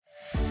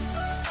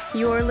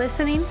You're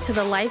listening to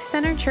the Life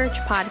Center Church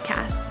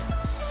podcast.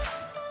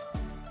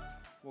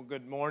 Well,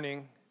 good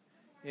morning.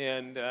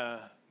 And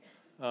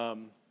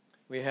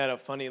we had a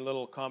funny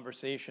little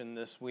conversation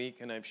this week,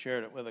 and I've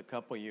shared it with a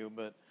couple of you,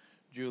 but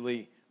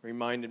Julie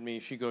reminded me,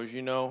 she goes,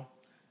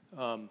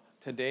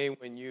 today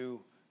when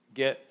you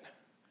get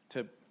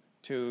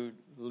to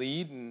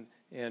lead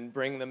and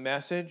bring the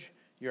message,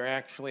 you're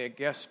actually a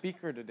guest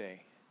speaker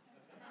today.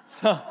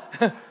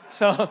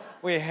 So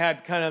we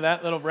had kind of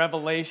that little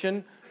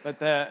revelation.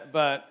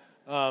 But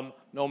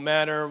no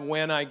matter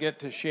when I get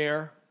to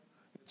share,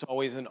 it's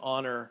always an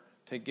honor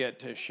to get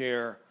to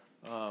share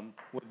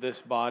with this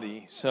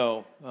body.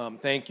 So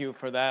thank you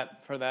for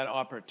that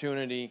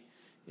opportunity.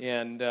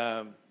 And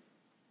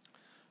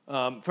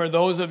for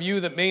those of you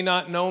that may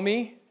not know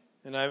me,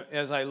 and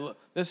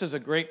this is a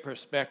great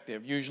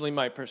perspective. Usually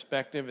my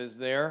perspective is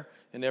there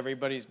and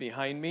everybody's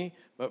behind me,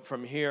 but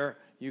from here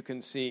you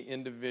can see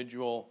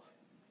individual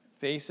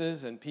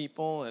faces and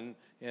people and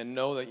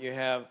know that you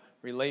have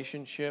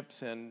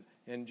relationships and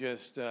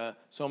just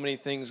so many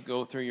things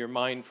go through your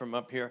mind from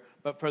up here.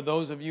 But for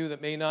those of you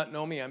that may not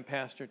know me, I'm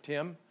Pastor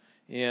Tim,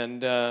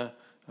 and I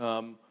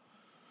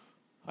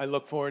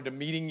look forward to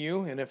meeting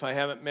you. And if I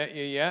haven't met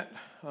you yet,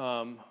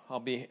 I'll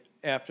be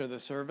after the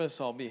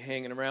service. I'll be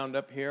hanging around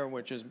up here,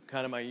 which is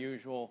kind of my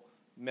usual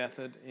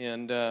method.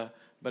 And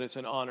but it's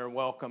an honor.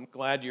 Welcome.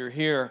 Glad you're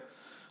here.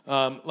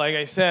 Like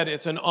I said,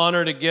 it's an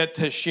honor to get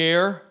to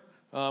share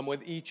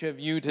with each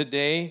of you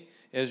today,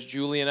 as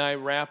Julie and I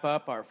wrap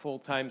up our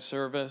full-time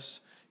service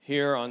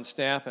here on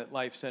staff at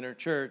Life Center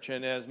Church.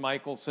 And as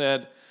Michael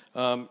said,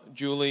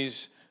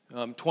 Julie's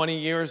 20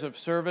 years of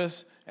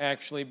service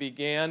actually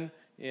began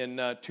in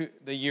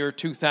the year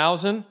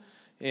 2000.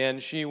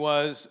 And she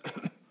was,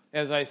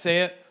 as I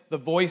say it, the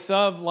voice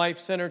of Life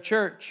Center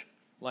Church.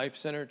 Life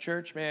Center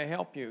Church, may I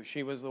help you?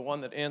 She was the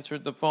one that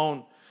answered the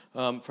phone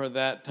for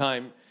that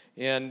time.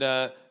 And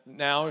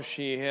now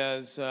she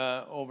has,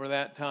 over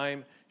that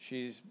time,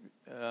 she's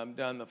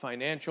done the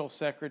financial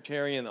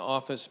secretary and the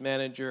office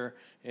manager,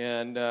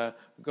 and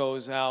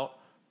goes out,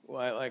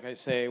 like I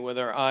say, with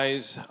her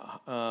eyes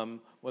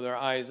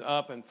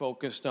up and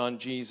focused on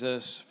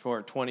Jesus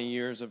for 20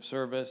 years of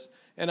service.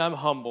 And I'm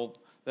humbled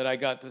that I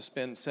got to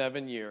spend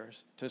 7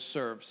 years, to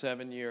serve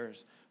 7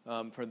 years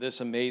for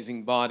this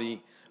amazing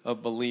body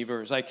of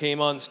believers. I came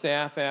on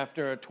staff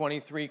after a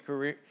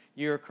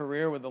 23-year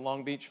career with the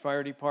Long Beach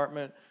Fire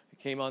Department.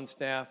 I came on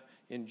staff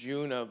in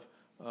June of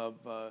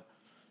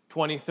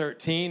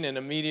 2013 and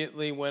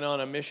immediately went on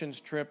a missions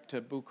trip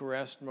to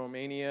Bucharest,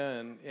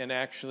 Romania, and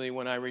actually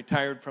when I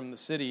retired from the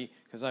city,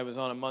 because I was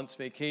on a month's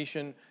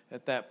vacation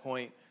at that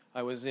point,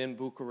 I was in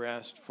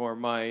Bucharest for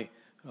my,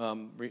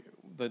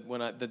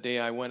 the day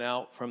I went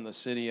out from the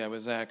city, I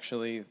was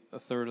actually a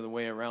third of the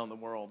way around the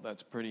world.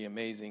 That's pretty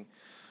amazing.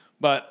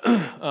 But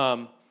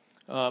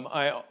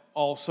I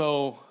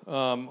also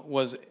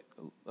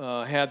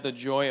had the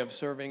joy of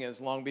serving as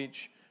Long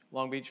Beach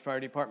Fire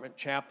Department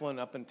chaplain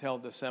up until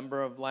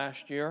December of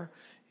last year,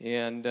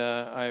 and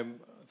I'm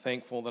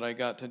thankful that I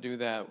got to do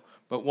that.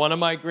 But one of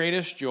my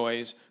greatest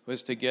joys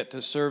was to get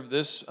to serve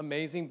this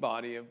amazing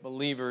body of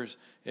believers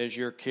as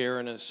your care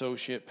and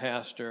associate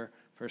pastor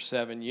for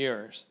 7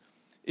 years.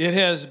 It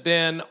has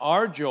been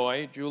our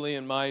joy, Julie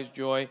and my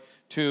joy,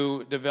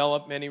 to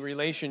develop many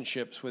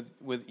relationships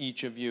with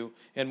each of you,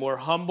 and we're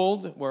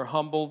humbled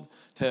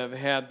to have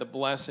had the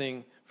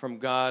blessing from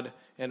God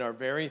and are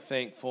very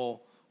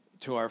thankful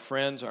to our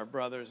friends, our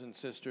brothers and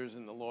sisters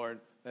in the Lord.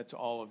 That's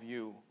all of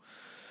you.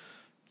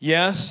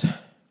 Yes,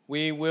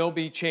 we will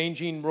be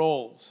changing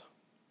roles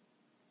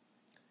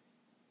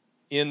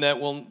in that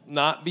we'll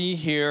not be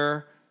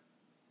here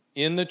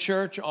in the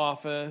church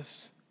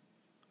office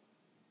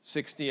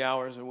 60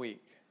 hours a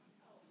week.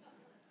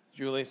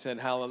 Julie said,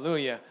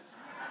 hallelujah.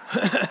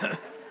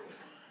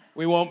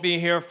 We won't be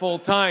here full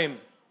time,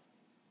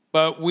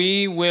 but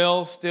we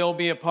will still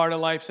be a part of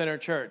Life Center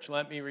Church.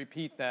 Let me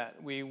repeat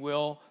that. We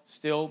will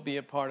still be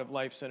a part of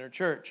Life Center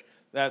Church.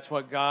 That's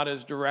what God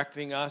is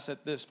directing us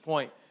at this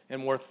point.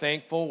 And we're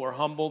thankful, we're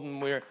humbled,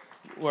 and we're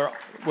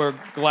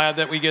glad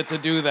that we get to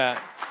do that.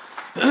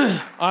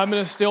 I'm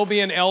going to still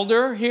be an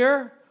elder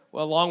here,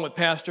 along with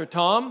Pastor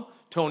Tom,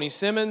 Tony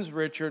Simmons,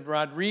 Richard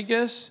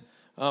Rodriguez.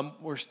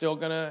 We're still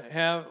going to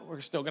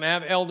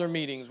have elder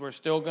meetings. We're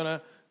still going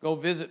to go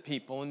visit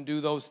people and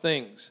do those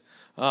things.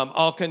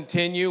 I'll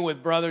continue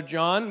with Brother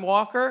John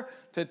Walker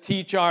to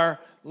teach our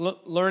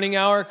Learning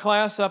Hour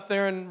class up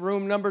there in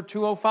room number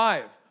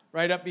 205,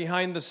 right up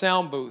behind the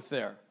sound booth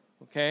there,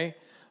 okay?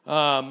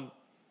 And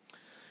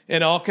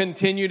I'll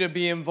continue to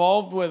be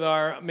involved with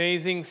our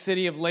amazing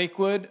City of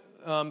Lakewood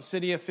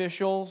city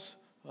officials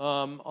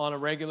on a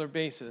regular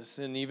basis.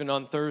 And even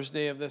on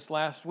Thursday of this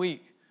last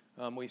week,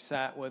 we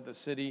sat with the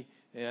city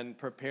and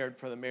prepared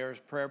for the mayor's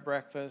prayer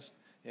breakfast.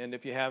 And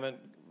if you haven't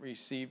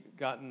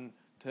gotten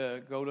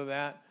to go to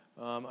that,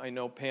 I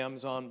know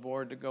Pam's on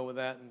board to go with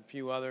that, and a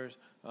few others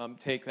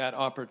take that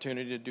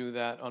opportunity to do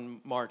that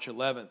on March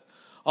 11th.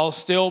 I'll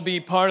still be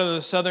part of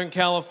the Southern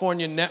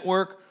California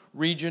Network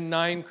Region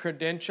 9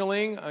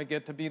 credentialing. I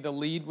get to be the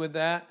lead with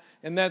that.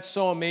 And that's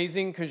so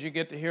amazing because you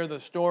get to hear the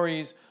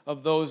stories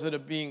of those that are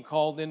being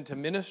called into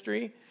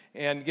ministry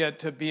and get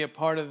to be a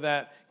part of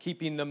that,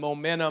 keeping the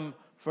momentum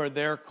for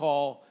their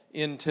call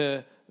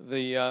into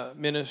the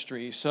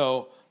ministry.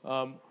 So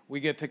we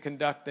get to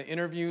conduct the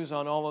interviews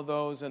on all of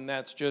those, and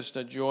that's just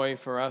a joy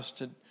for us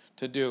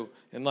to do.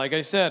 And like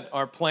I said,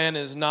 our plan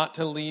is not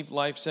to leave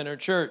Life Center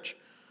Church.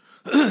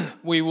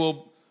 We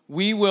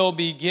will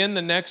begin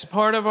the next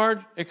part of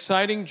our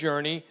exciting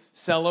journey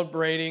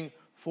celebrating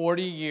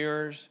 40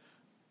 years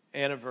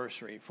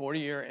anniversary.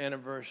 40-year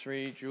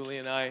anniversary. Julie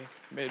and I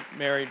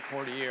married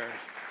 40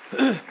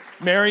 years.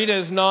 Married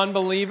as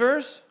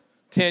non-believers,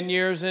 10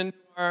 years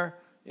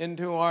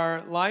into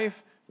our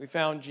life, we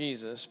found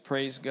Jesus.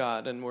 Praise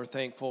God, and we're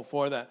thankful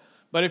for that.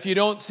 But if you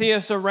don't see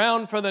us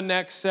around for the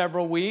next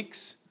several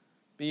weeks,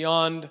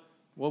 beyond,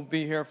 we'll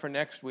be here for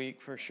next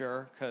week for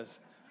sure, because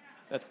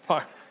that's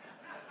part,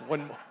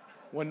 wouldn't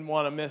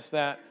want to miss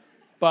that.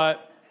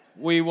 But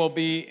we will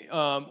be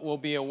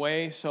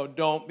away, so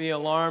don't be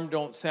alarmed.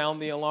 Don't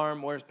sound the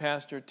alarm. Where's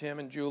Pastor Tim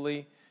and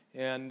Julie?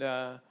 And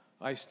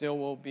I still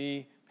will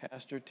be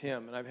Pastor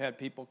Tim. And I've had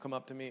people come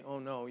up to me, oh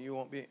no, you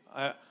won't be.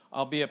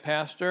 I'll be a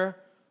pastor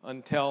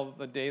until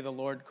the day the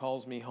Lord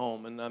calls me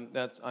home, and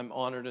I'm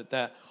honored at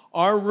that.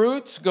 Our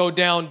roots go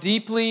down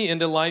deeply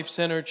into Life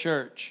Center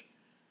Church.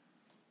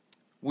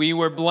 We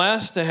were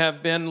blessed to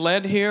have been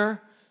led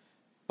here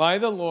by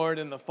the Lord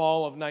in the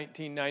fall of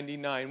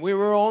 1999. We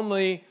were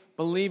only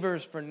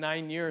believers for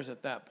 9 years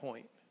at that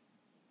point.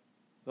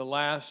 The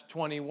last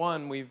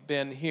 21, we've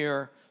been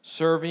here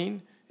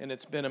serving, and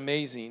it's been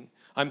amazing.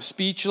 I'm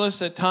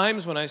speechless at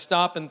times when I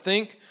stop and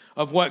think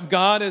of what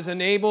God has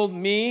enabled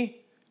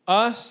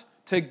us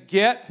to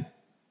get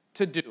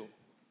to do,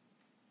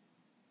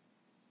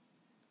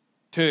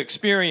 to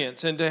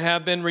experience, and to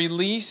have been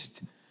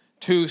released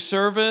to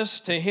service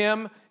to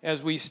Him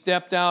as we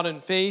stepped out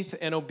in faith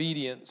and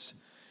obedience.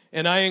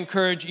 And I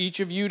encourage each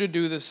of you to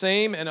do the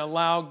same and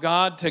allow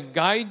God to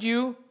guide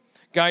you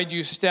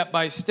step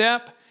by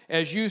step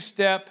as you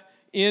step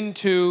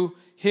into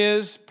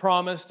His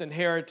promised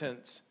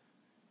inheritance.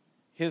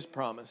 His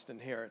promised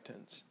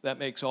inheritance. That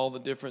makes all the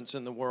difference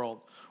in the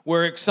world.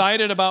 We're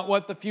excited about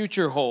what the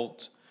future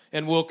holds,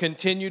 and we'll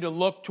continue to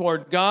look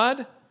toward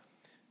God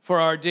for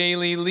our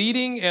daily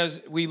leading as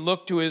we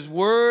look to His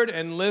Word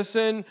and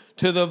listen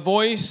to the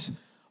voice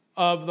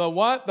of the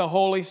what? The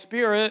Holy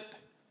Spirit.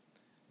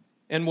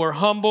 And we're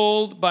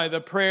humbled by the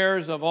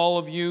prayers of all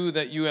of you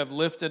that you have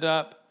lifted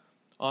up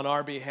on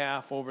our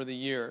behalf over the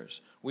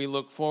years. We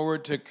look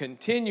forward to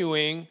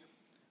continuing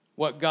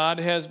what God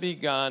has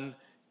begun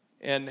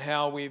and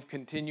how we've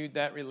continued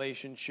that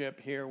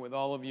relationship here with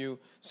all of you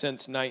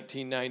since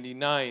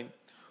 1999.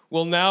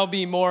 We'll now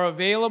be more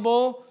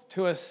available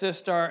to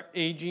assist our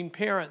aging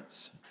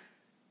parents.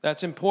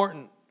 That's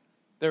important.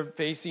 They're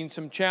facing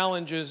some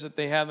challenges that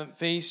they haven't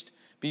faced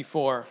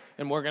before,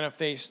 and we're going to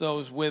face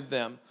those with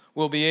them.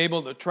 We'll be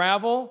able to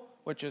travel,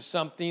 which is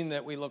something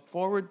that we look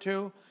forward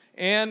to,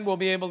 and we'll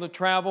be able to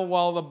travel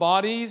while the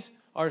bodies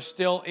are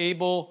still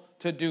able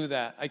to do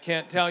that. I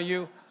can't tell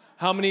you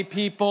how many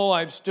people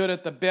I've stood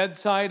at the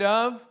bedside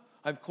of.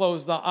 I've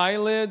closed the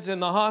eyelids in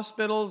the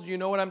hospitals. You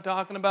know what I'm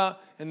talking about?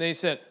 And they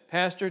said,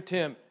 Pastor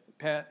Tim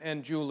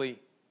and Julie,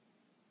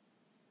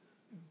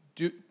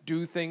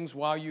 do things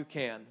while you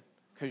can,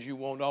 because you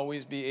won't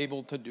always be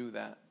able to do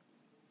that.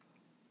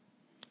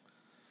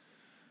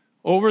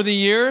 Over the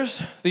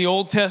years, the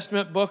Old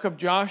Testament book of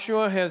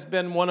Joshua has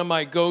been one of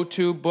my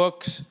go-to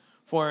books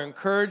for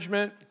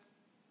encouragement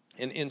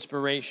and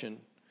inspiration.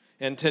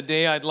 And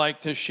today I'd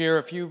like to share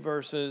a few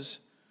verses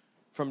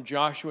from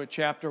Joshua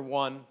chapter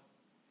 1,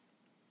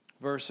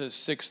 verses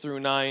 6 through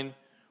 9,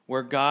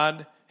 where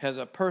God has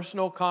a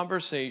personal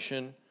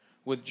conversation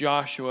with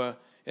Joshua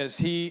as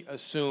he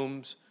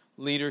assumes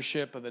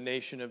leadership of the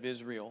nation of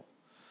Israel.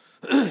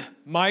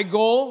 My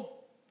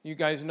goal, you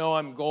guys know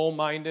I'm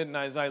goal-minded, and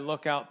as I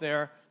look out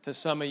there to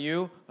some of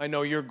you, I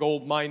know you're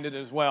goal-minded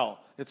as well.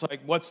 It's like,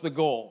 what's the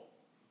goal?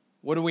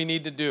 What do we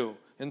need to do?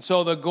 And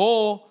so the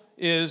goal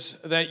is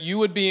that you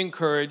would be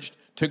encouraged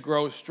to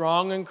grow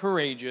strong and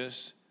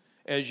courageous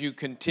as you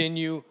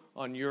continue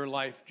on your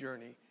life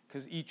journey,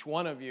 because each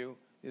one of you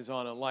is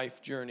on a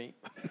life journey.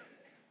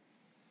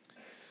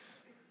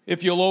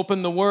 If you'll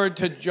open the Word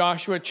to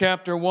Joshua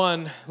chapter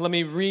 1, let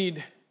me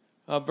read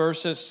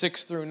verses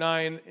 6 through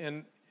 9.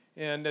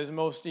 And as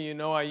most of you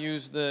know, I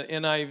use the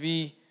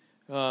NIV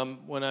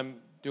when I'm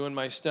doing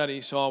my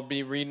study, so I'll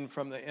be reading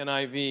from the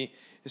NIV.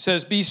 It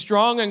says, "Be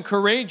strong and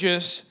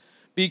courageous,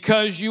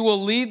 because you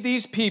will lead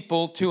these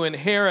people to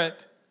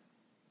inherit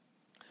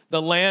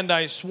the land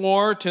I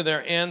swore to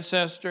their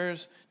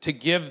ancestors to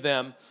give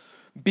them.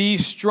 Be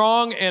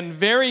strong and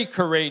very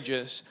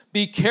courageous.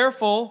 Be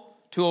careful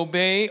to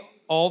obey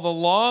all the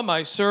law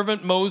my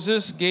servant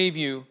Moses gave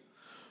you.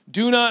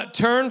 Do not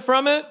turn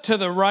from it to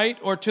the right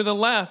or to the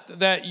left,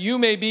 that you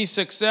may be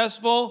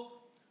successful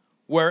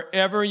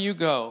wherever you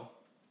go.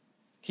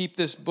 Keep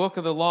this book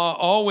of the law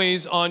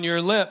always on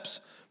your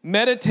lips.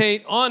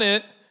 Meditate on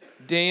it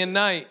day and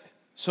night,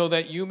 so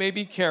that you may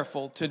be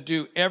careful to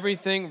do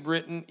everything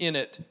written in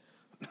it.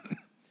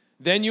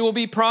 Then you will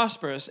be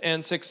prosperous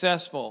and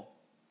successful.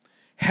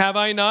 Have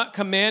I not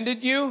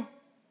commanded you?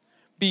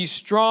 Be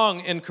strong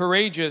and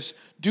courageous.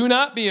 Do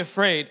not be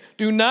afraid.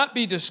 Do not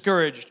be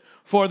discouraged,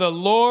 for the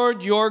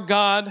Lord your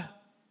God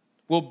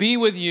will be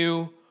with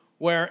you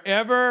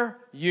wherever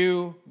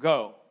you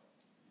go.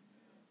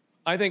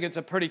 I think it's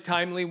a pretty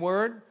timely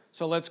word,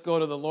 so let's go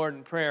to the Lord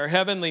in prayer.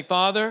 Heavenly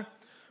Father,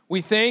 we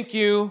thank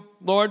you,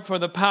 Lord, for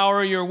the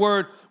power of your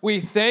word.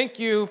 We thank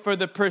you for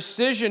the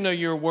precision of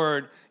your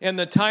word and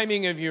the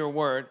timing of your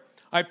word.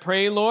 I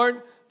pray,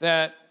 Lord,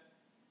 that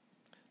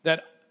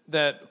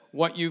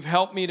what you've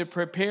helped me to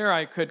prepare,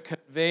 I could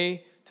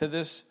convey to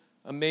this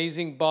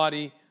amazing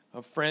body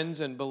of friends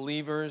and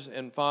believers.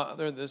 And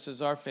Father, this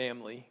is our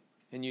family,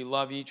 and you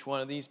love each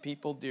one of these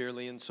people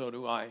dearly, and so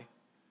do I.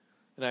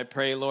 And I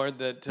pray, Lord,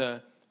 that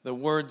the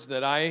words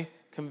that I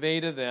convey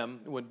to them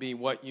would be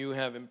what you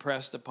have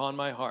impressed upon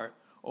my heart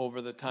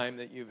over the time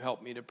that you've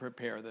helped me to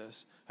prepare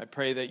this. I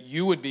pray that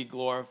you would be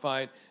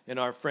glorified and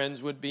our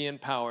friends would be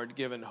empowered,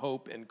 given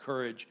hope and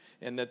courage,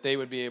 and that they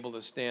would be able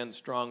to stand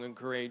strong and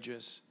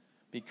courageous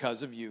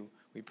because of you.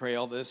 We pray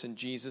all this in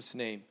Jesus'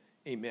 name.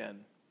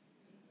 Amen.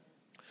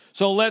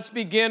 So let's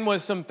begin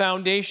with some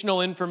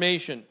foundational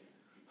information,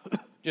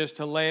 just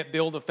to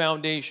build a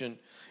foundation.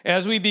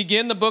 As we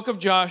begin the book of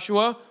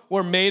Joshua,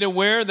 we're made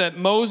aware that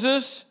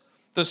Moses,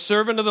 the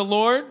servant of the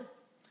Lord,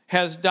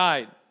 has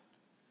died.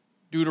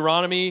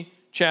 Deuteronomy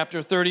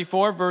chapter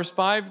 34, verse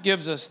 5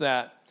 gives us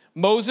that.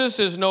 Moses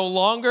is no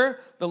longer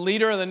the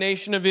leader of the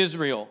nation of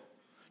Israel.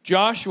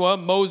 Joshua,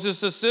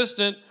 Moses'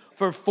 assistant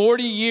for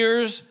 40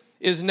 years,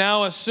 is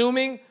now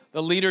assuming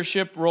the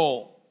leadership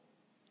role.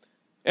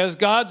 As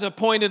God's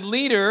appointed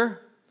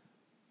leader,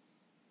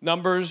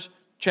 Numbers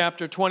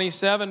chapter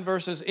 27,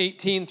 verses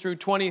 18 through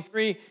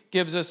 23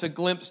 gives us a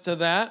glimpse to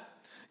that.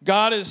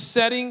 God is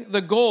setting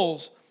the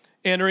goals,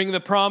 entering the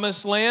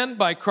promised land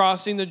by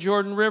crossing the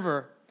Jordan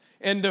River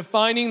and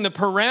defining the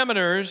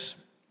parameters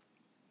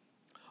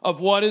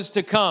of what is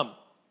to come.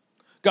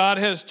 God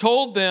has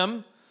told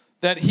them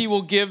that he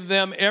will give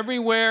them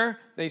everywhere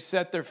they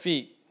set their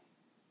feet.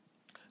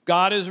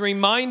 God is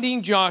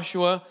reminding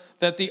Joshua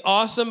that the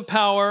awesome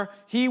power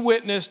he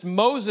witnessed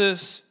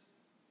Moses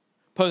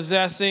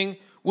possessing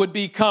would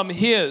become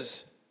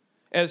his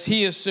as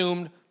he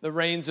assumed the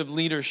reins of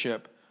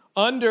leadership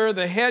under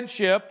the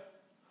headship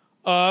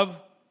of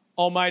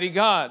Almighty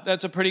God.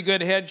 That's a pretty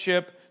good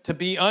headship to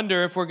be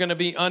under if we're going to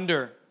be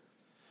under.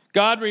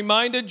 God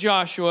reminded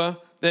Joshua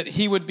that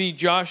he would be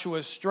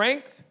Joshua's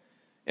strength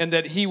and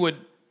that he would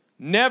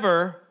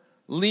never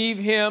leave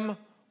him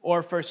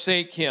or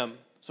forsake him.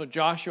 So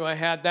Joshua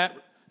had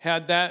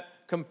that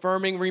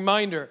confirming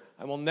reminder.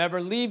 I will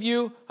never leave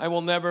you. I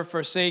will never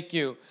forsake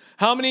you.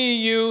 How many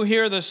of you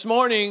here this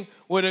morning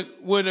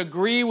would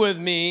agree with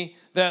me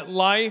that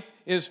life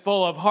is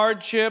full of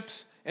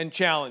hardships and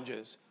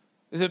challenges?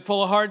 Is it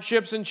full of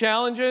hardships and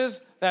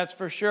challenges? That's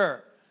for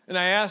sure. And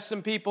I asked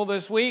some people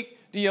this week,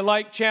 do you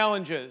like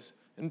challenges?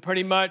 And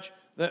pretty much,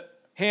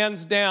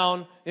 hands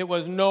down, it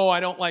was no, I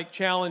don't like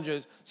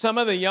challenges. Some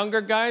of the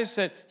younger guys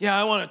said, yeah,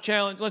 I want a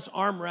challenge. Let's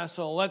arm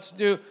wrestle.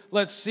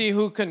 Let's see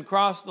who can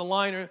cross the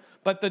line.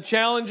 But the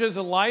challenges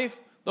of life,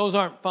 those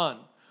aren't fun.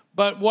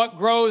 But what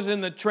grows in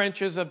the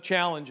trenches of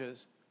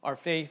challenges? Our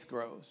faith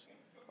grows.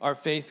 Our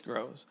faith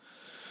grows.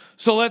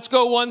 So let's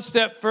go one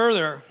step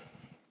further.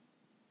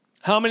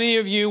 How many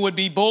of you would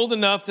be bold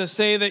enough to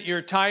say that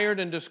you're tired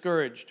and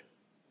discouraged?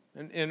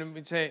 And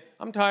we'd say,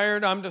 I'm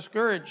tired, I'm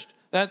discouraged.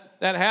 That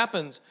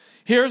happens.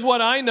 Here's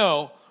what I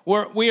know.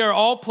 We are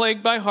all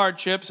plagued by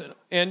hardships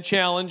and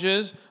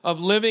challenges of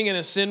living in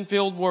a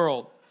sin-filled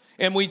world.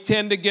 And we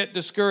tend to get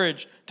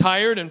discouraged,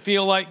 tired, and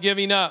feel like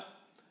giving up.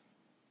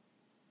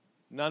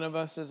 None of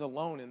us is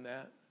alone in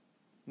that.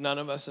 None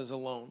of us is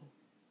alone.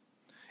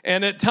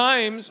 And at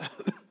times,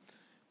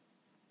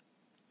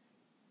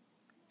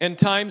 and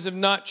times have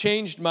not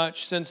changed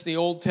much since the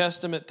Old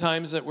Testament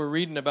times that we're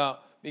reading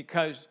about,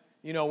 because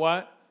you know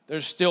what?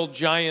 There's still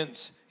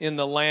giants in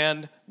the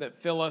land that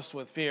fill us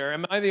with fear.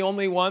 Am I the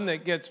only one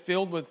that gets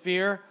filled with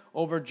fear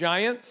over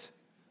giants?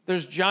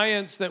 There's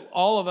giants that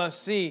all of us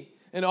see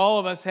and all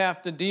of us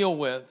have to deal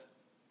with.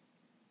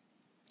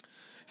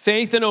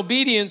 Faith and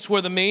obedience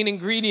were the main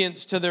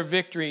ingredients to their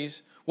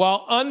victories,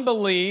 while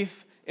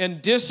unbelief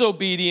and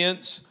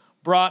disobedience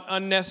brought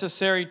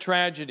unnecessary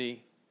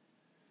tragedy.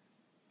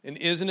 And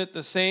isn't it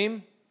the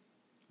same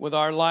with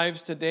our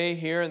lives today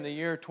here in the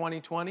year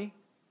 2020?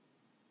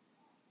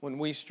 When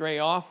we stray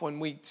off, when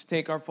we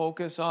take our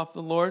focus off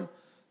the Lord,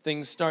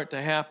 things start to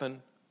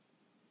happen.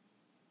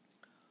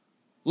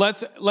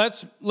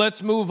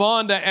 Let's move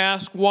on to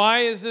ask, why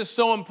is this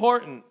so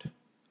important?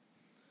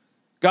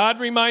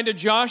 God reminded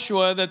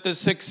Joshua that the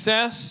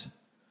success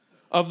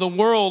of the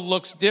world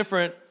looks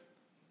different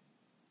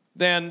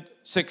than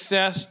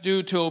success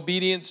due to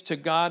obedience to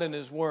God and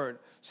His Word.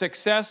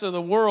 Success of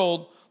the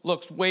world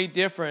looks way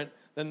different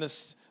than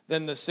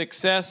the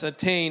success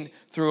attained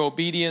through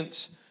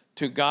obedience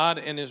to God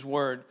and His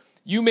Word.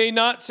 You may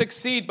not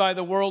succeed by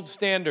the world's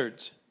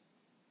standards,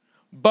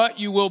 but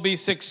you will be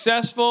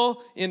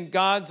successful in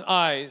God's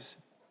eyes,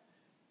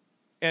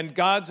 and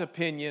God's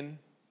opinion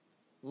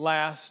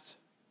lasts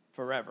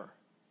forever.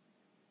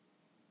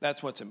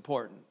 That's what's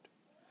important.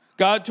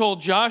 God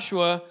told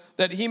Joshua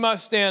that he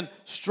must stand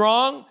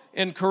strong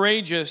and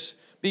courageous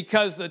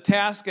because the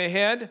task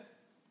ahead,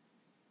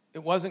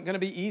 it wasn't going to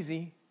be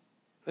easy.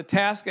 The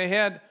task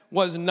ahead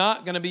was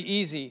not going to be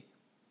easy.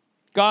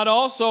 God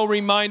also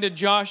reminded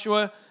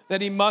Joshua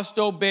that he must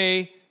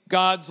obey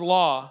God's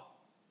law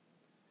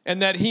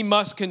and that he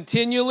must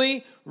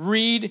continually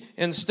read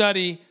and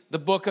study the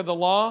book of the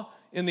law.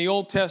 In the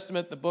Old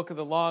Testament, the book of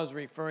the law is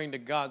referring to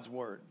God's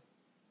word.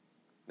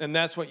 And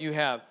that's what you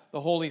have,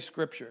 the Holy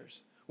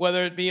Scriptures.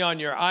 Whether it be on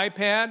your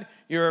iPad,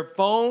 your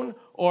phone,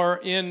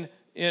 or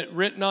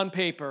written on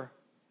paper,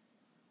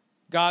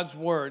 God's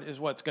word is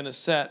what's going to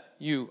set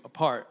you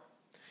apart.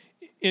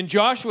 In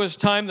Joshua's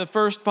time, the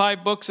first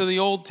 5 books of the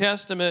Old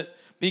Testament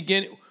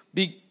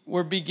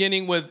were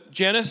beginning with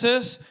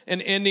Genesis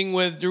and ending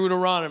with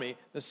Deuteronomy,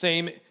 the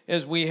same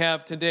as we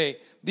have today.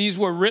 These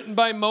were written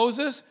by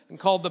Moses and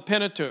called the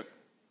Pentateuch.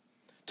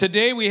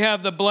 Today we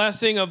have the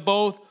blessing of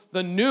both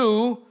the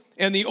New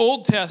and the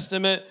Old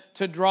Testament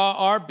to draw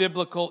our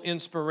biblical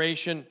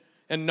inspiration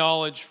and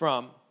knowledge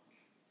from.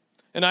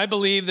 And I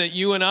believe that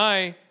you and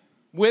I,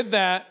 with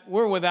that,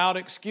 we're without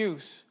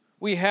excuse.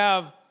 We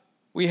have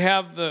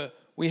the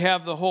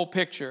whole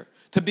picture.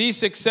 To be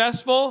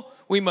successful,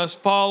 we must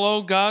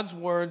follow God's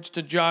words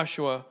to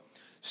Joshua.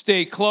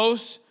 Stay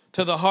close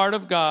to the heart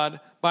of God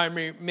by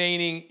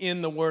remaining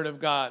in the Word of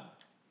God.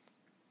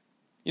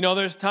 You know,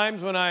 there's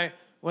times when I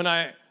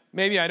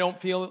maybe I don't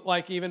feel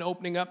like even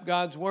opening up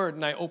God's Word,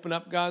 and I open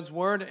up God's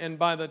Word, and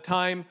by the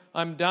time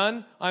I'm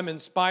done, I'm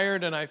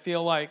inspired, and I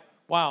feel like,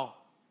 wow,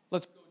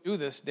 let's go do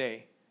this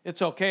day.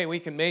 It's okay, we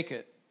can make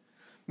it.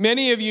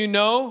 Many of you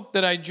know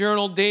that I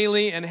journal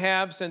daily and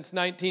have since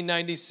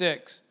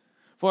 1996.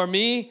 For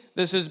me,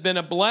 this has been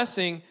a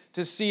blessing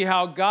to see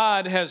how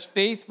God has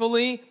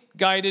faithfully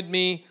guided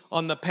me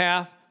on the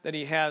path that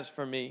He has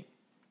for me,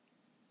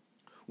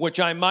 which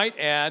I might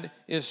add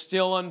is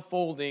still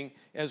unfolding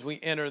as we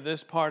enter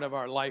this part of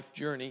our life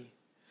journey.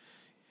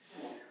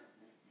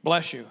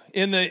 Bless you.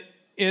 In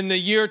the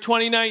year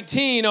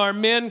 2019, our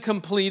men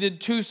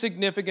completed 2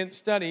 significant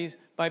studies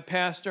by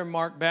Pastor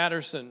Mark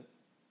Batterson,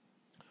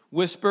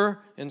 Whisper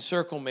and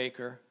Circle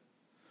Maker.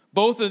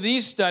 Both of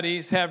these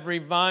studies have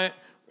refined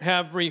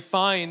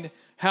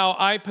how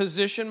I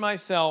position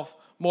myself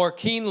more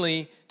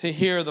keenly to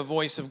hear the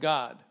voice of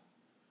God.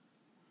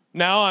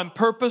 Now I'm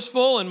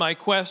purposeful in my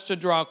quest to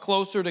draw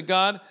closer to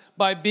God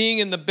by being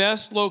in the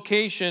best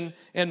location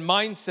and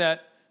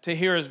mindset to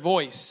hear His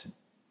voice.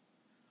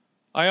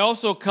 I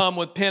also come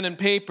with pen and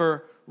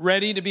paper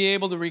ready to be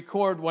able to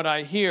record what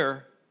I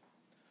hear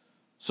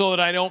so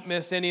that I don't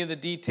miss any of the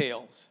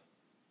details.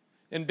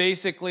 And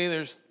basically,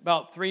 there's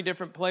about 3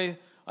 different places.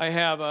 I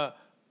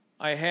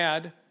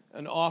had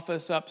an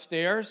office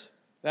upstairs.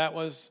 That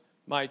was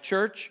my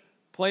church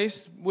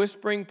place,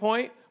 Whispering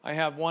Point. I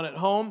have one at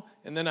home,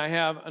 and then I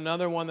have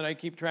another one that I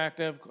keep track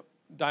of,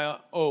 dial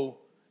O,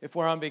 if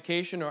we're on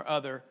vacation or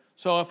other.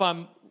 So if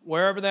I'm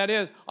wherever that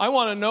is, I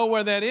want to know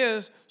where that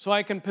is so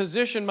I can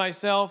position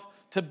myself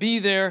to be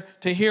there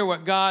to hear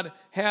what God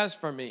has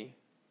for me.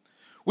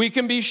 We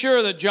can be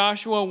sure that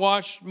Joshua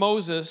watched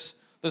Moses,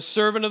 the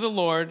servant of the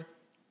Lord,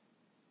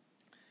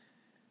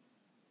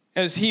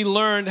 as he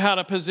learned how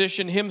to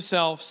position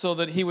himself so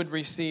that he would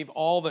receive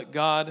all that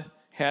God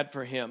had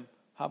for him.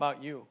 How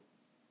about you?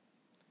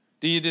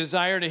 Do you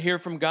desire to hear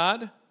from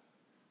God?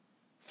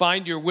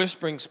 Find your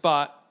whispering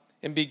spot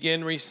and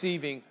begin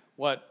receiving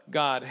what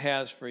God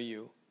has for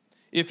you.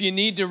 If you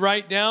need to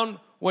write down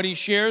what He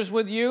shares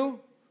with you,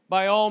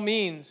 by all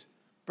means,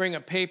 bring a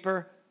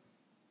paper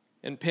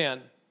and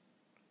pen.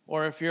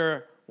 Or if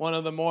you're one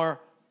of the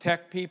more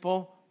tech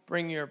people,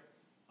 bring your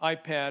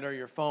iPad or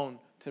your phone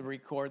to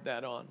record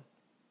that on.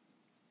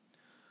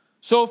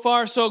 So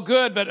far, so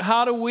good, but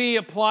how do we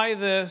apply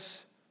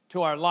this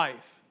to our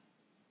life?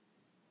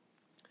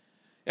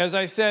 As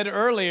I said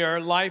earlier,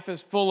 life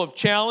is full of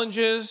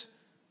challenges,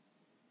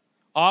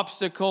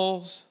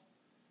 obstacles,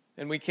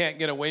 and we can't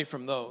get away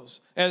from those.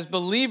 As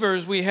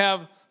believers, we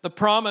have the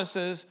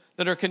promises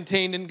that are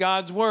contained in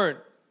God's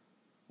Word.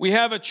 We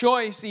have a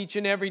choice each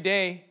and every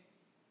day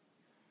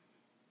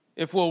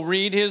if we'll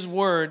read His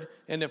Word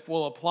and if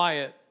we'll apply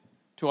it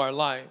to our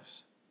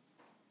lives.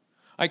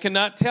 I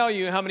cannot tell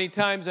you how many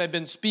times I've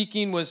been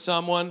speaking with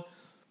someone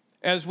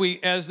as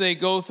they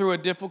go through a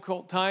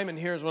difficult time, and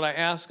here's what I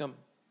ask them.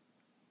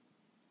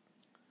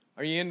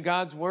 Are you in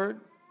God's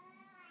Word?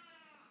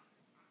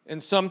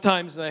 And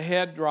sometimes the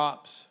head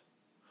drops.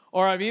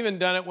 Or I've even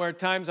done it where at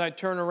times I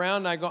turn around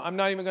and I go, I'm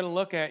not even going to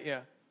look at you.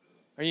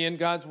 Are you in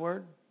God's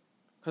Word?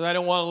 Because I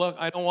don't want to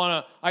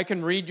look. I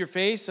can read your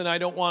face, and I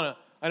want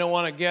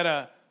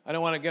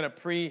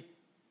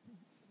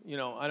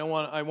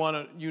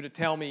you to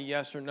tell me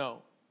yes or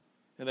no.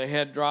 And the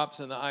head drops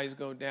and the eyes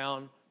go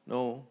down.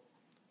 No.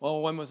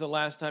 Well, when was the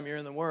last time you were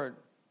in the Word?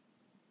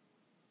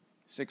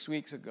 6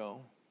 weeks ago.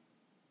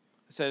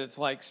 I said it's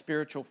like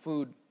spiritual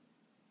food.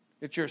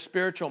 It's your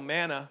spiritual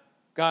manna,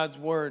 God's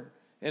Word.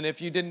 And if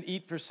you didn't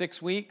eat for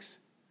 6 weeks,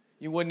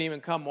 you wouldn't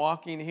even come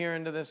walking here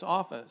into this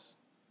office.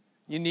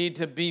 You need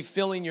to be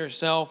filling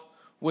yourself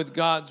with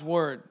God's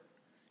Word.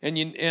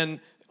 And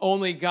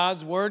only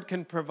God's Word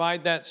can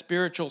provide that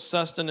spiritual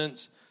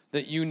sustenance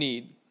that you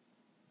need.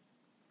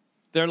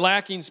 They're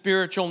lacking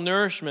spiritual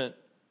nourishment.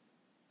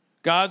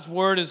 God's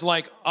Word is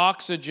like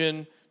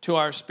oxygen to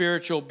our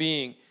spiritual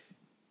being.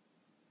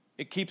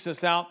 It keeps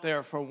us out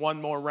there for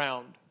one more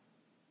round.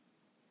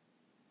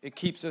 It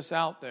keeps us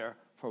out there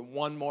for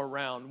one more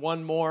round.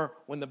 One more,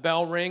 when the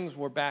bell rings,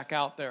 we're back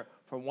out there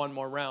for one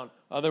more round.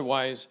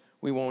 Otherwise,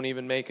 we won't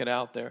even make it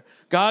out there.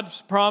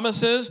 God's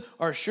promises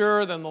are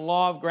surer than the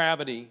law of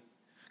gravity.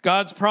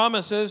 God's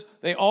promises,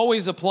 they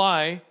always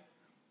apply.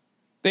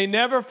 They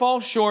never fall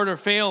short or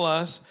fail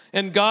us.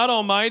 And God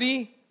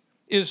Almighty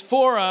is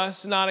for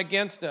us, not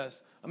against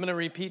us. I'm going to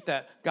repeat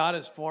that. God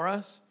is for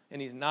us,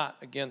 and He's not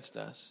against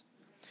us.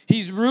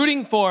 He's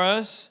rooting for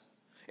us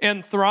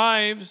and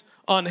thrives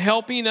on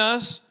helping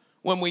us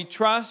when we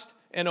trust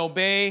and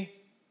obey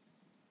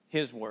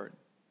His Word.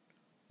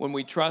 When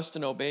we trust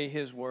and obey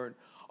His Word.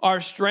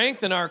 Our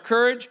strength and our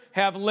courage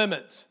have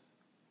limits.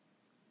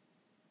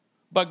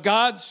 But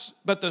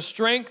the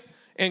strength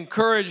and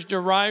courage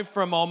derived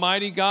from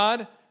Almighty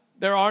God,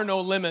 there are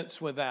no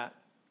limits with that.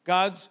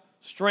 God's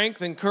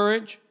strength and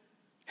courage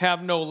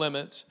have no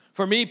limits.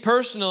 For me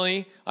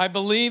personally, I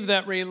believe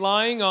that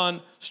relying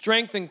on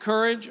strength and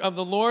courage of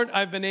the Lord,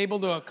 I've been able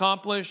to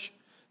accomplish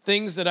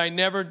things that I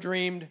never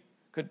dreamed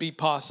could be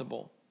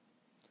possible.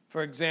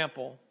 For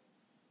example,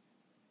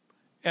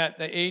 at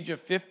the age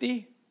of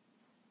 50,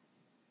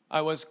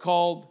 I was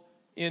called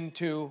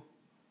into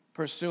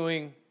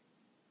pursuing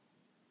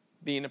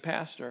being a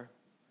pastor.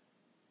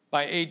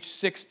 By age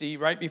 60,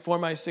 right before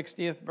my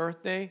 60th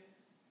birthday,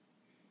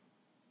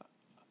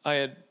 I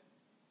had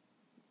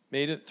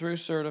made it through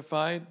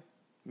certified,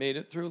 made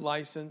it through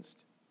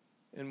licensed,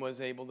 and was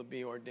able to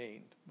be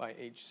ordained by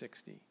age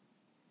 60.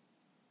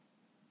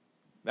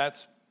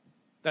 That's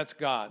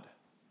God.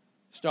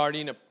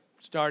 Starting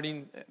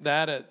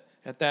that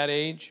at that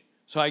age,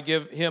 so I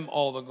give Him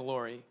all the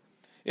glory.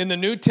 In the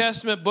New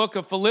Testament book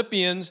of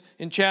Philippians,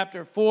 in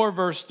chapter 4,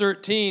 verse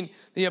 13,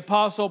 the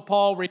Apostle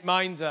Paul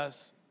reminds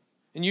us,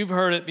 and you've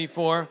heard it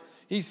before,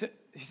 he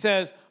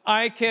says,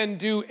 I can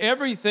do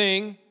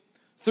everything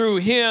through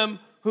Him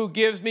who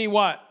gives me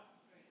what?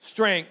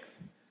 Strength.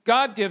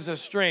 God gives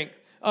us strength.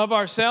 Of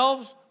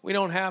ourselves, we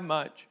don't have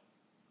much.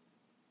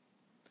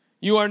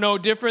 You are no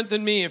different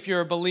than me if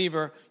you're a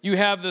believer. You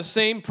have the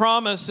same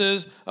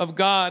promises of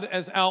God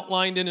as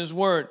outlined in His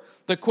Word.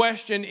 The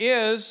question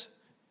is,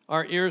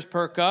 our ears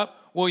perk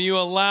up, will you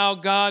allow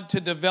God to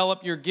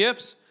develop your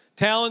gifts,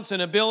 talents,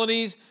 and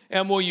abilities,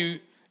 and will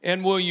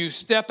you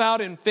step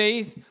out in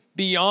faith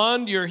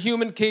beyond your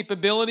human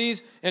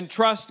capabilities and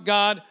trust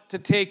God to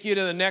take you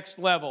to the next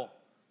level?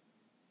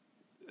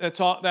 That's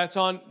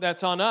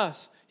on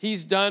us.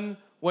 He's done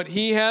what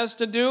He has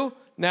to do.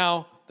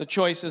 Now the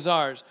choice is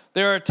ours.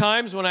 There are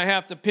times when I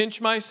have to pinch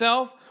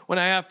myself, when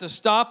I have to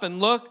stop and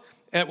look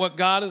at what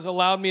God has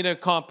allowed me to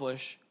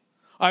accomplish.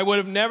 I would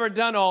have never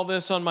done all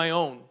this on my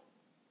own.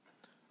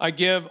 I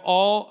give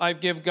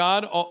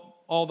God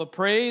all the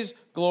praise,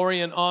 glory,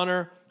 and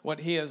honor,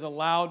 what He has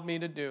allowed me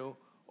to do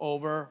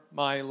over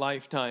my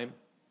lifetime.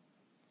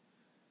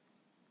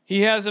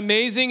 He has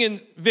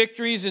amazing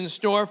victories in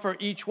store for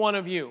each one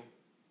of you.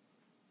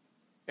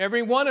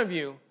 Every one of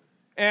you,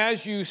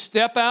 as you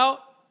step out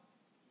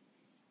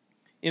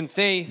in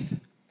faith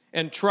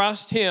and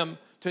trust Him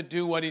to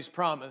do what He's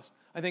promised.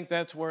 I think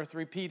that's worth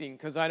repeating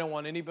because I don't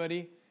want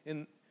anybody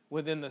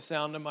within the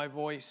sound of my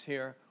voice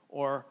here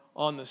or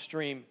on the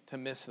stream to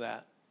miss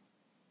that.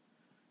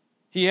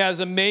 He has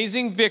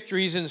amazing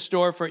victories in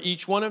store for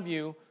each one of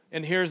you.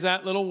 And here's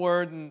that little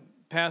word. And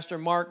Pastor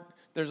Mark,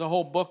 there's a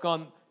whole book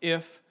on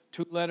if,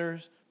 2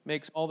 letters,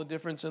 makes all the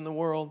difference in the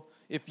world.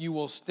 If you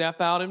will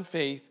step out in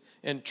faith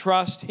and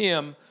trust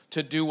Him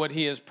to do what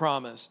He has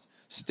promised.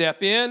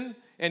 Step in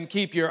and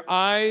keep your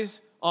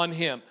eyes on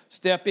Him.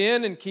 Step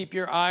in and keep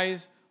your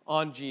eyes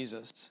on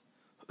Jesus.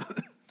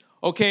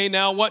 Okay,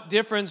 now what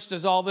difference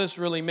does all this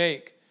really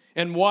make?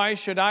 And why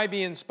should I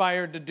be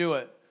inspired to do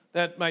it?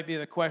 That might be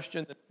the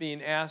question that's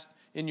being asked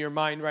in your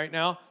mind right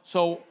now.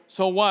 So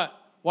what?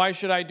 Why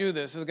should I do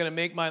this? Is it going to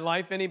make my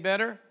life any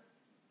better?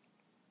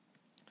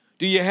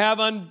 Do you have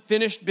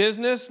unfinished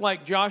business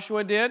like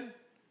Joshua did?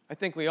 I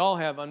think we all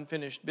have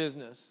unfinished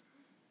business.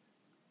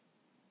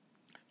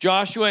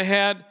 Joshua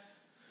had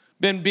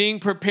been being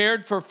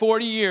prepared for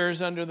 40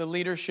 years under the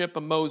leadership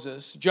of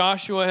Moses.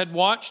 Joshua had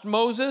watched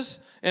Moses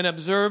and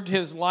observed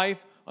his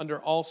life under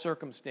all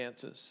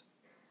circumstances.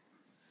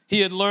 He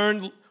had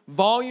learned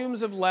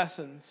volumes of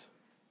lessons.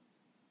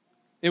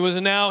 It was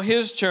now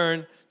his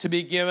turn to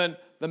be given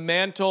the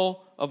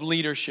mantle of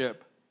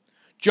leadership.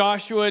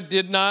 Joshua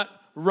did not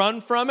run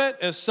from it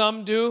as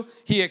some do.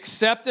 He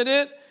accepted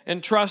it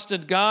and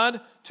trusted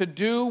God to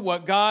do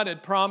what God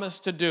had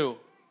promised to do.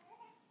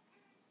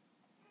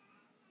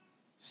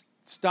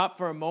 Stop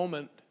for a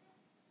moment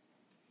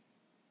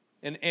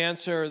and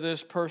answer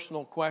this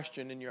personal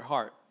question in your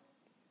heart.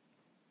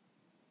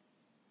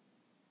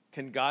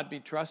 Can God be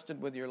trusted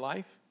with your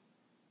life?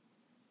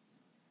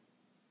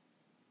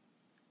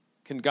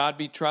 Can God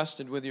be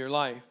trusted with your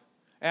life?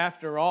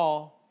 After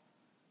all,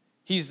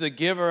 He's the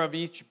giver of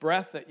each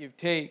breath that you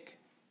take.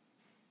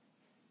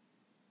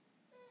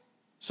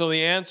 So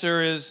the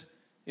answer is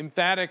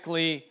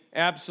emphatically,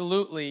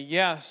 absolutely,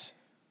 yes,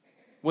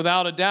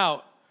 without a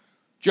doubt.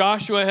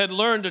 Joshua had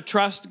learned to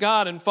trust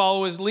God and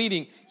follow His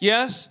leading.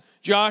 Yes,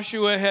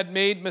 Joshua had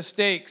made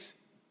mistakes,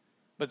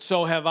 but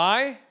so have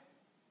I,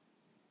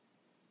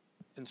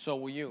 and so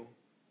will you.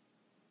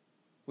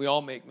 We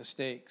all make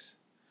mistakes.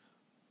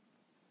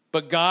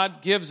 But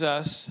God gives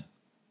us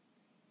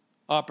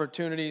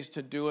opportunities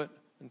to do it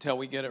until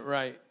we get it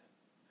right.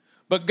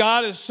 But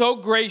God is so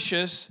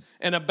gracious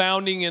and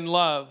abounding in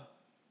love.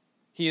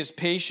 He is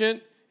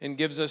patient and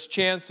gives us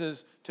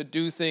chances to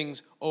do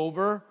things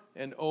over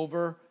and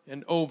over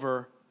and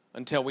over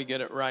until we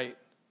get it right.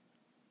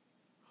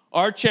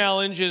 Our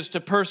challenge is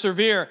to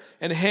persevere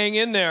and hang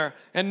in there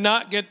and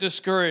not get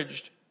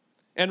discouraged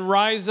and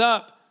rise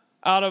up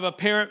out of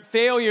apparent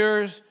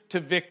failures to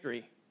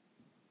victory.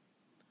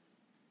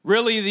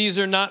 Really, these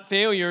are not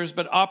failures,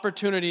 but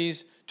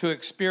opportunities to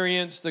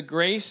experience the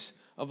grace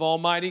of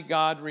Almighty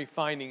God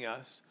refining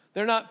us.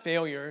 They're not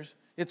failures.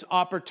 It's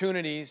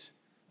opportunities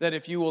that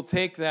if you will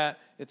take that,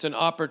 it's an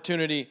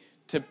opportunity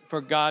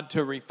for God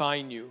to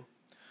refine you.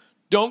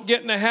 Don't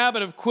get in the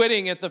habit of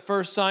quitting at the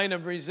first sign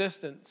of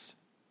resistance.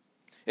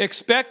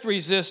 Expect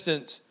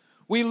resistance.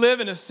 We live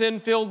in a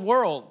sin-filled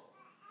world.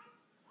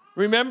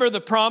 Remember,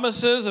 the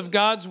promises of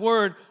God's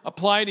word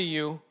apply to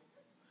you,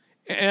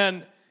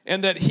 and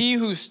that he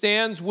who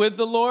stands with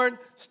the Lord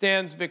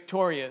stands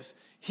victorious.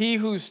 He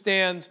who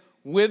stands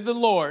with the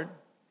Lord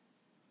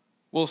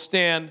will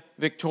stand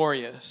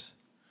victorious.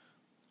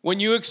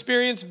 When you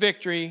experience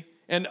victory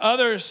and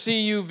others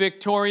see you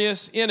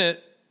victorious in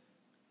it,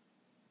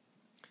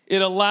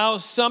 it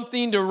allows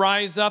something to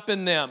rise up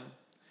in them.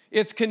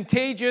 It's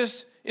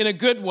contagious in a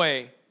good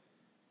way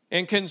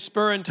and can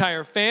spur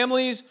entire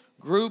families,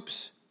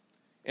 groups,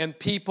 and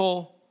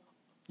people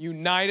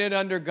united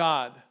under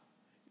God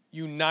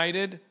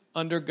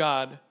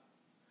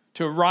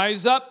to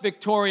rise up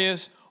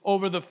victorious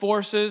over the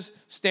forces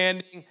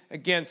standing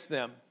against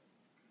them.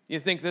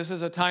 You think this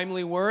is a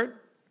timely word?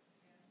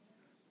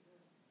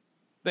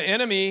 The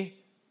enemy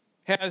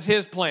has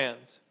his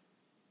plans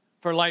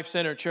for Life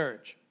Center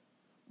Church,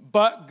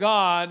 but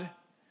God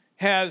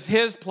has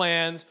his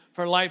plans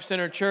for Life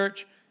Center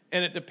Church,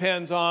 and it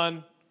depends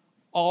on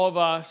all of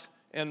us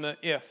and the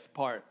if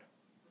part.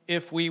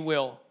 If we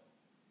will.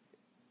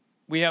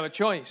 We have a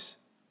choice.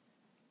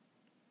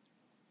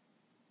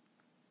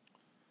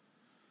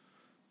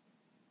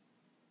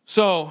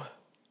 So,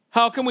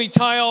 how can we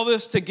tie all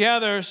this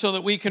together so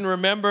that we can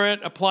remember it,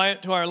 apply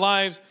it to our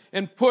lives,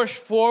 and push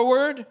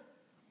forward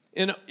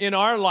in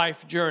our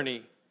life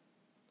journey?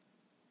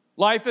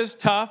 Life is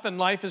tough and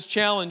life is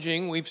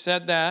challenging. We've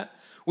said that.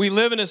 We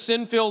live in a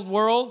sin-filled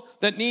world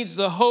that needs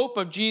the hope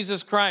of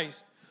Jesus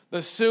Christ,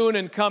 the soon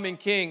and coming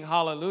King.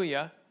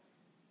 Hallelujah.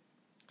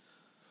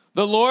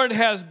 The Lord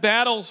has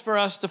battles for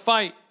us to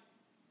fight,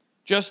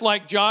 just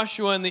like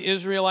Joshua and the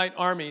Israelite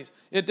armies.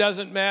 It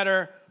doesn't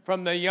matter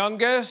from the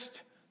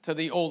youngest to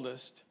the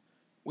oldest.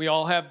 We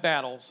all have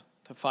battles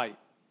to fight.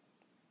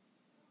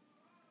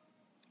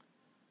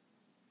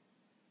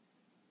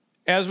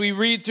 As we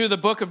read through the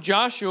book of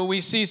Joshua,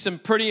 we see some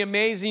pretty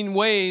amazing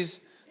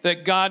ways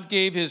that God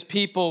gave his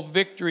people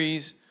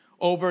victories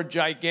over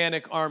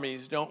gigantic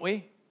armies, don't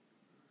we?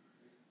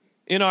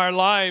 In our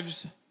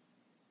lives,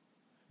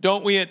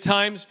 don't we at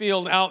times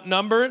feel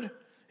outnumbered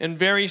and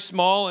very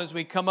small as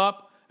we come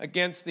up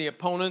against the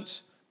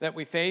opponents that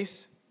we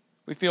face?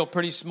 We feel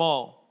pretty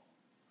small.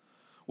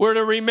 We're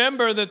to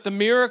remember that the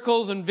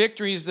miracles and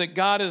victories that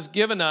God has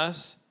given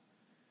us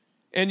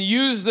and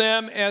use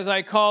them, as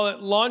I call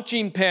it,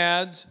 launching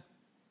pads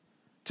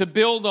to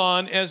build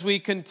on as we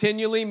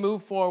continually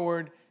move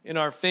forward in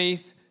our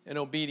faith and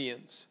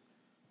obedience.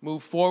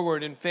 Move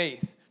forward in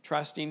faith,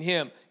 trusting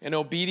him, and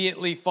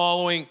obediently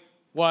following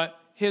what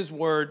his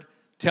word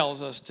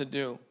tells us to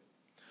do.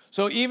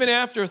 So even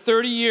after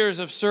 30 years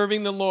of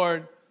serving the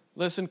Lord,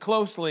 listen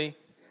closely,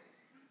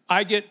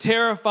 I get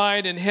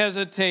terrified and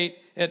hesitate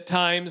at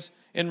times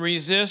and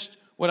resist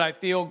what I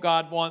feel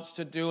God wants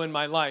to do in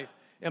my life.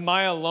 Am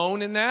I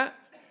alone in that?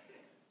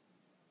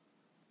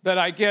 That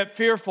I get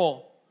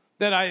fearful,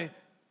 that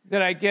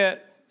I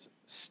get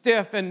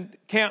stiff and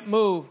can't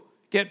move,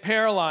 get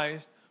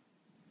paralyzed.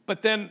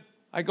 But then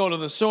I go to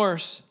the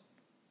source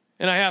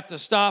and I have to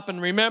stop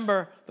and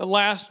remember the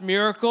last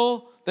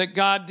miracle that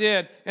God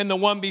did and the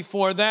one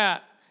before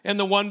that and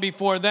the one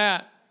before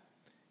that.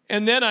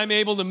 And then I'm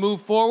able to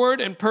move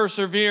forward and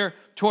persevere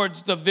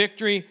towards the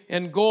victory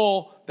and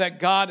goal that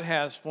God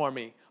has for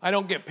me. I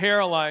don't get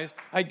paralyzed.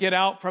 I get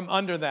out from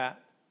under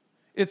that.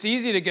 It's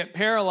easy to get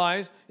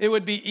paralyzed. It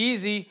would be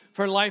easy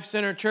for Life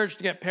Center Church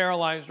to get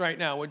paralyzed right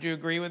now. Would you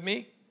agree with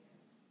me?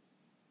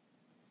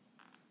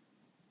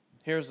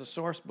 Here's the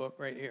source book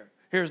right here.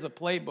 Here's the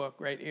playbook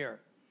right here.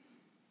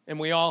 And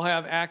we all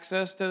have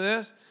access to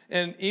this.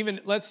 And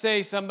even, let's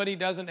say somebody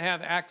doesn't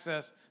have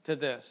access to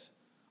this.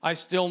 I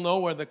still know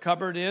where the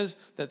cupboard is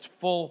that's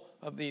full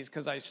of these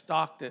because I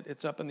stocked it.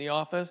 It's up in the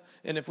office.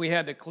 And if we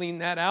had to clean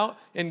that out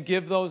and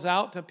give those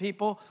out to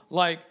people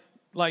like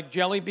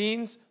jelly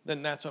beans,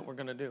 then that's what we're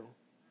going to do.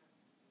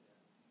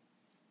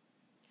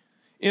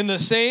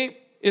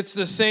 It's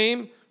the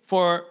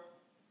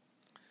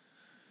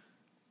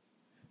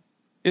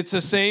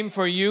same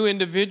for you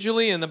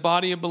individually and the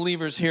body of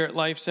believers here at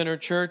Life Center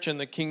Church and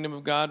the Kingdom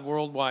of God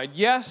worldwide.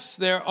 Yes,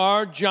 there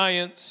are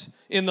giants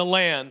in the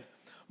land,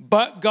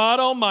 but God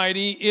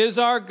Almighty is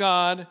our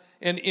God,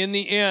 and in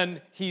the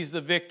end, He's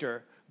the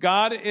victor.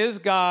 God is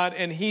God,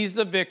 and He's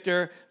the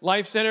victor.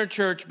 Life Center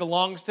Church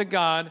belongs to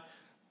God.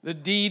 The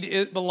deed,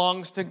 it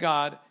belongs to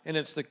God, and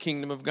it's the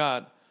kingdom of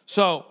God.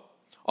 So,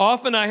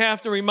 often I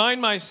have to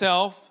remind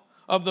myself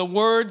of the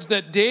words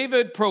that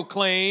David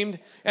proclaimed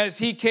as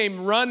he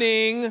came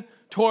running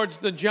towards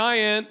the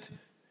giant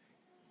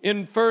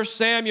in 1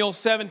 Samuel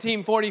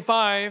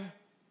 17:45.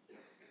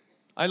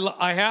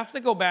 I have to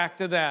go back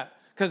to that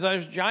because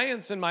there's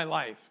giants in my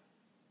life.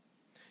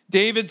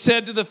 David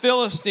said to the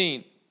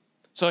Philistine,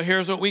 so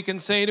here's what we can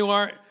say to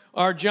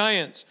our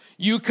giants.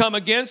 You come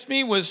against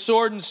me with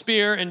sword and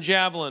spear and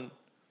javelin,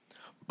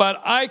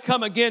 but I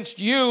come against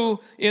you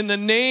in the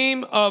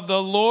name of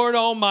the Lord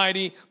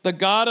Almighty, the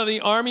God of the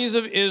armies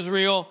of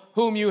Israel,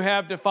 whom you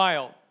have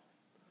defiled.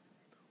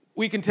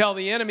 We can tell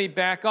the enemy,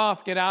 back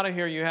off, get out of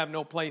here, you have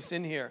no place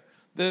in here.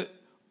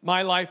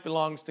 My life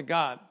belongs to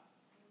God.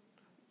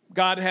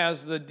 God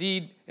has the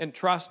deed and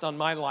trust on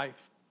my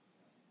life.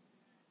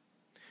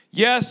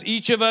 Yes,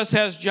 each of us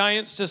has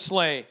giants to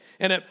slay,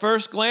 and at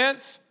first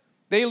glance,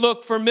 they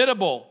look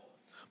formidable.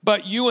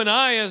 But you and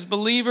I, as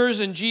believers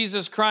in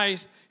Jesus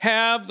Christ,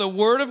 have the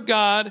Word of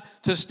God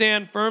to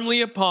stand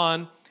firmly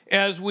upon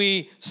as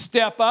we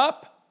step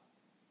up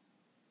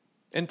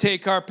and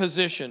take our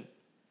position.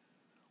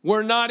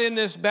 We're not in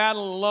this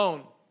battle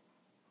alone.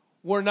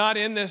 We're not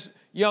in this,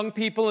 young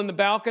people in the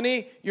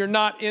balcony, you're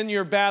not in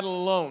your battle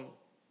alone.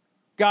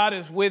 God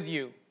is with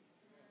you.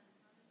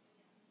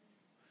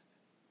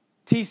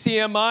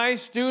 TCMI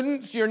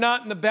students, you're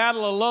not in the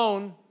battle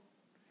alone.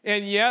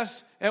 And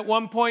yes, at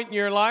one point in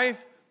your life,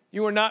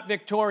 you were not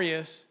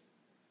victorious,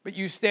 but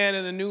you stand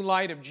in the new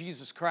light of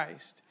Jesus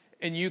Christ,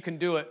 and you can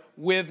do it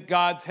with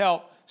God's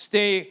help.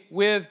 Stay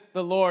with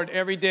the Lord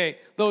every day.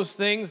 Those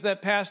things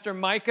that Pastor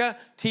Micah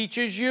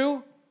teaches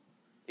you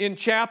in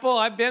chapel,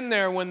 I've been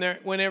there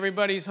when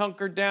everybody's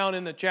hunkered down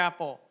in the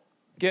chapel,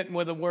 getting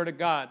with the Word of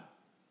God.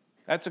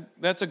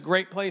 That's a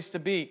great place to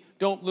be.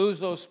 Don't lose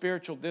those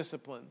spiritual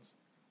disciplines.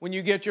 When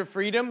you get your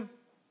freedom,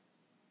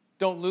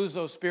 don't lose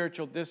those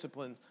spiritual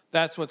disciplines.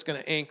 That's what's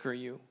going to anchor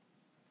you.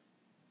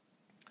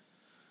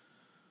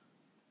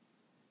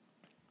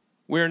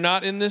 We're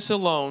not in this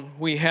alone.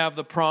 We have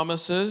the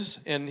promises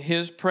and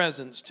His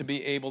presence to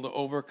be able to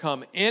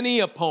overcome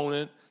any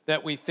opponent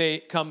that we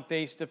come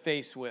face to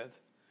face with.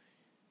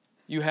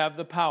 You have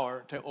the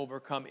power to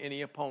overcome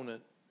any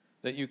opponent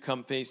that you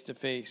come face to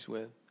face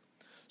with.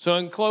 So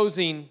in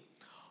closing,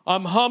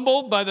 I'm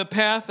humbled by the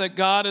path that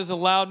God has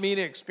allowed me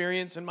to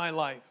experience in my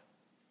life.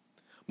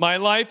 My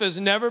life has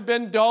never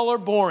been dull or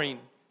boring.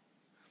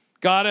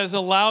 God has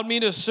allowed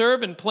me to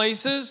serve in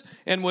places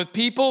and with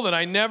people that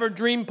I never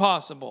dreamed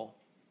possible.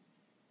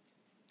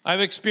 I've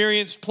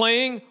experienced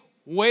playing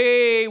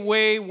way,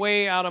 way,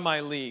 way out of my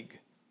league.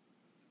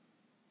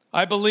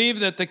 I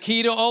believe that the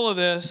key to all of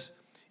this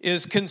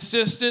is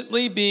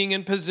consistently being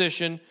in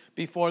position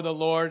before the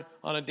Lord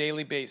on a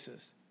daily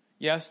basis.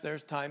 Yes,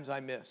 there's times I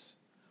miss,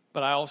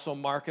 but I also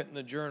mark it in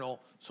the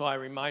journal so I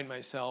remind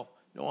myself,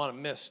 don't want to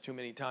miss too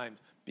many times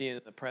being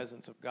in the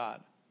presence of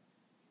God.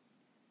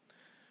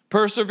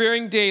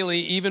 Persevering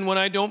daily, even when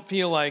I don't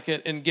feel like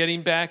it, and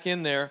getting back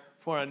in there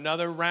for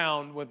another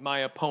round with my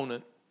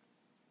opponent.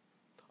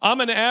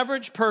 I'm an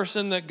average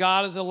person that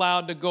God has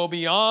allowed to go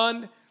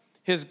beyond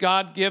his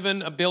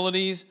God-given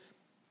abilities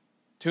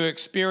to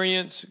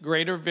experience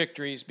greater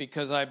victories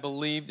because I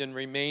believed in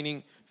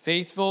remaining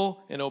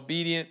faithful and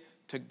obedient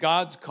to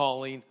God's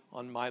calling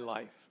on my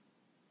life.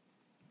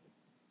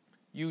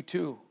 You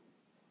too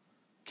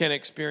can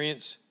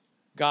experience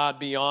God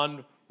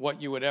beyond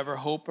what you would ever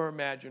hope or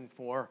imagine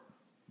for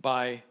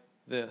by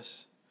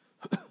this.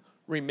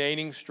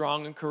 Remaining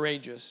strong and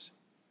courageous.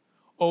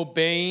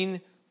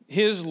 Obeying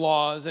his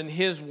laws and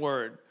his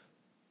word.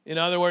 In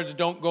other words,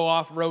 don't go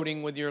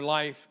off-roading with your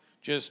life.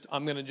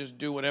 I'm going to just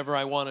do whatever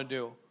I want to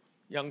do.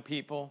 Young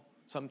people,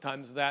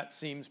 sometimes that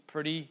seems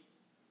pretty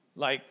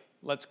like,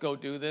 let's go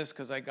do this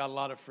because I got a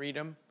lot of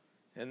freedom.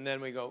 And then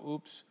we go,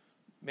 oops,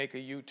 make a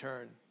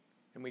U-turn.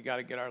 And we got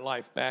to get our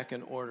life back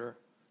in order.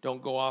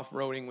 Don't go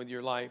off-roading with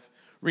your life.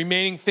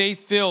 Remaining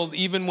faith-filled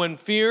even when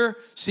fear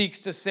seeks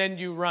to send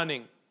you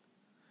running.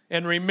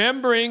 And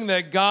remembering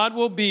that God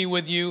will be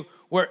with you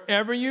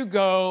wherever you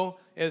go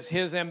as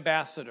his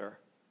ambassador.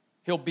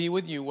 He'll be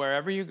with you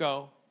wherever you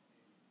go.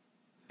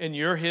 And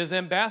you're his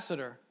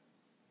ambassador.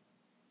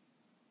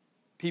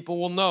 People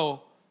will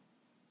know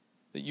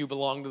that you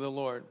belong to the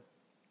Lord.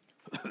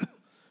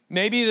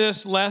 Maybe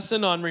this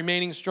lesson on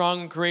remaining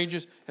strong and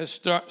courageous has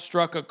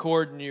struck a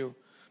chord in you.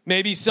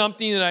 Maybe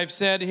something that I've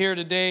said here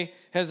today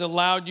has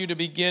allowed you to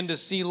begin to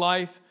see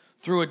life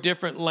through a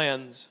different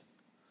lens.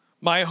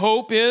 My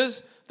hope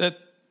is that,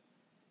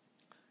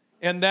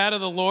 and that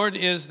of the Lord,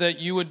 is that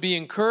you would be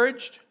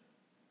encouraged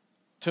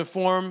to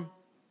form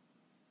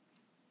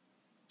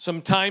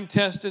some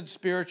time-tested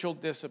spiritual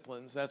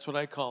disciplines. That's what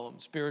I call them,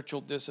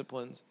 spiritual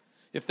disciplines.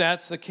 If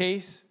that's the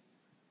case,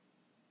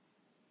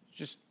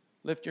 just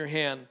lift your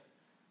hand.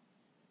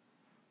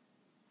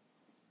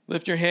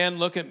 Lift your hand,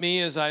 look at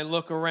me as I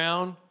look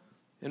around,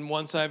 and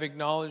once I've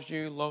acknowledged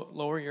you,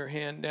 lower your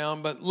hand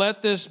down. But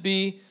let this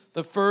be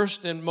the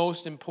first and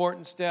most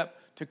important step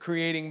to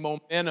creating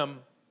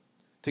momentum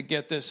to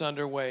get this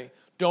underway.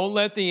 Don't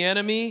let the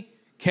enemy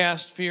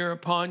cast fear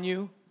upon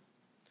you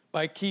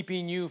by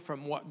keeping you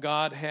from what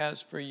God has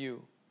for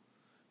you.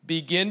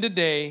 Begin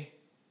today.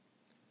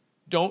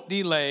 Don't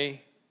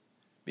delay,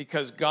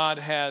 because God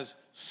has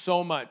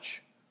so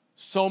much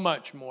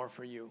more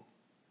for you.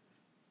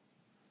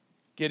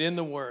 Get in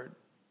the Word.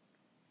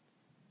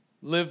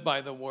 Live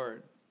by the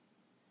Word.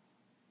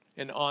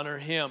 And honor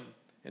Him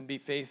and be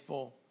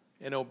faithful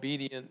and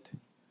obedient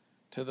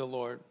to the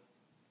Lord.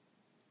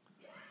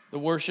 The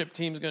worship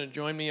team is going to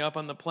join me up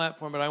on the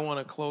platform, but I want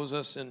to close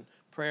us in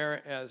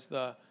prayer as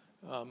the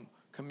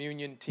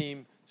communion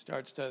team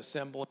starts to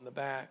assemble in the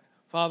back.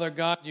 Father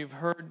God, you've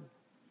heard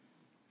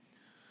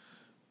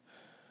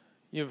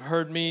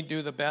me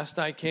do the best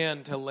I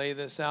can to lay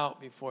this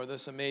out before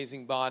this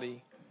amazing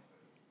body.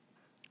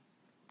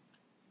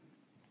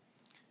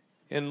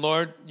 And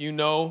Lord, you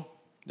know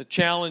the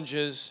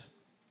challenges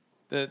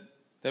that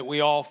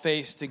we all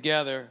face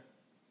together.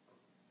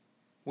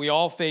 We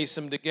all face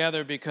them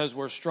together because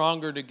we're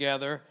stronger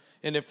together.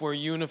 And if we're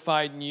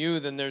unified in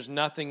you, then there's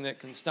nothing that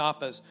can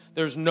stop us.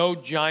 There's no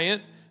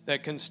giant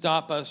that can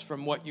stop us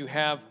from what you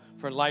have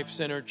for Life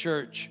Center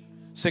Church.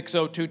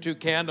 6022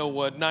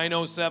 Candlewood,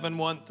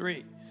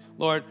 90713.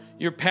 Lord,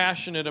 you're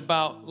passionate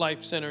about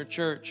Life Center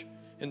Church,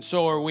 and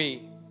so are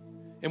we.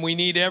 And we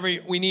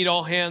need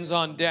all hands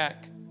on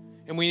deck.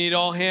 And we need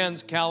all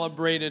hands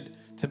calibrated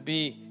to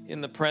be in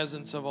the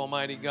presence of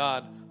Almighty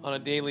God on a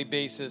daily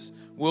basis.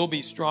 We'll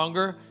be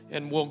stronger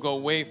and we'll go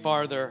way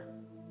farther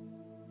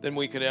than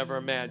we could ever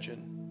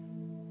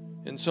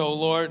imagine. And so,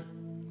 Lord,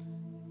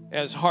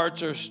 as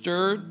hearts are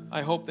stirred,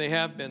 I hope they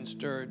have been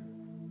stirred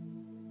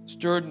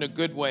in a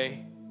good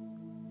way,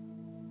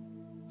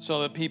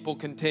 so that people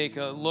can take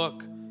a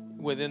look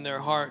within their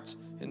hearts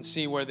and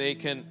see where they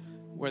can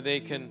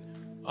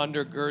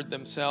undergird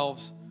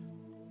themselves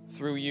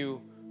through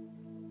you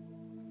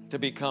to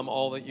become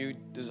all that you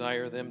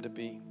desire them to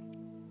be.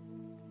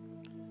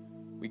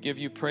 We give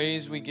you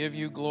praise, we give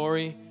you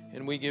glory,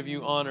 and we give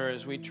you honor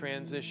as we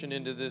transition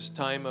into this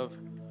time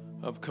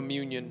of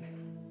communion.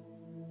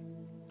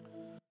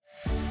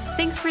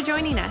 Thanks for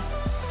joining us.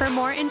 For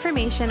more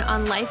information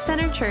on Life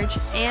Center Church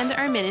and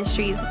our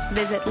ministries,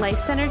 visit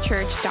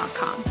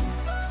lifecenterchurch.com.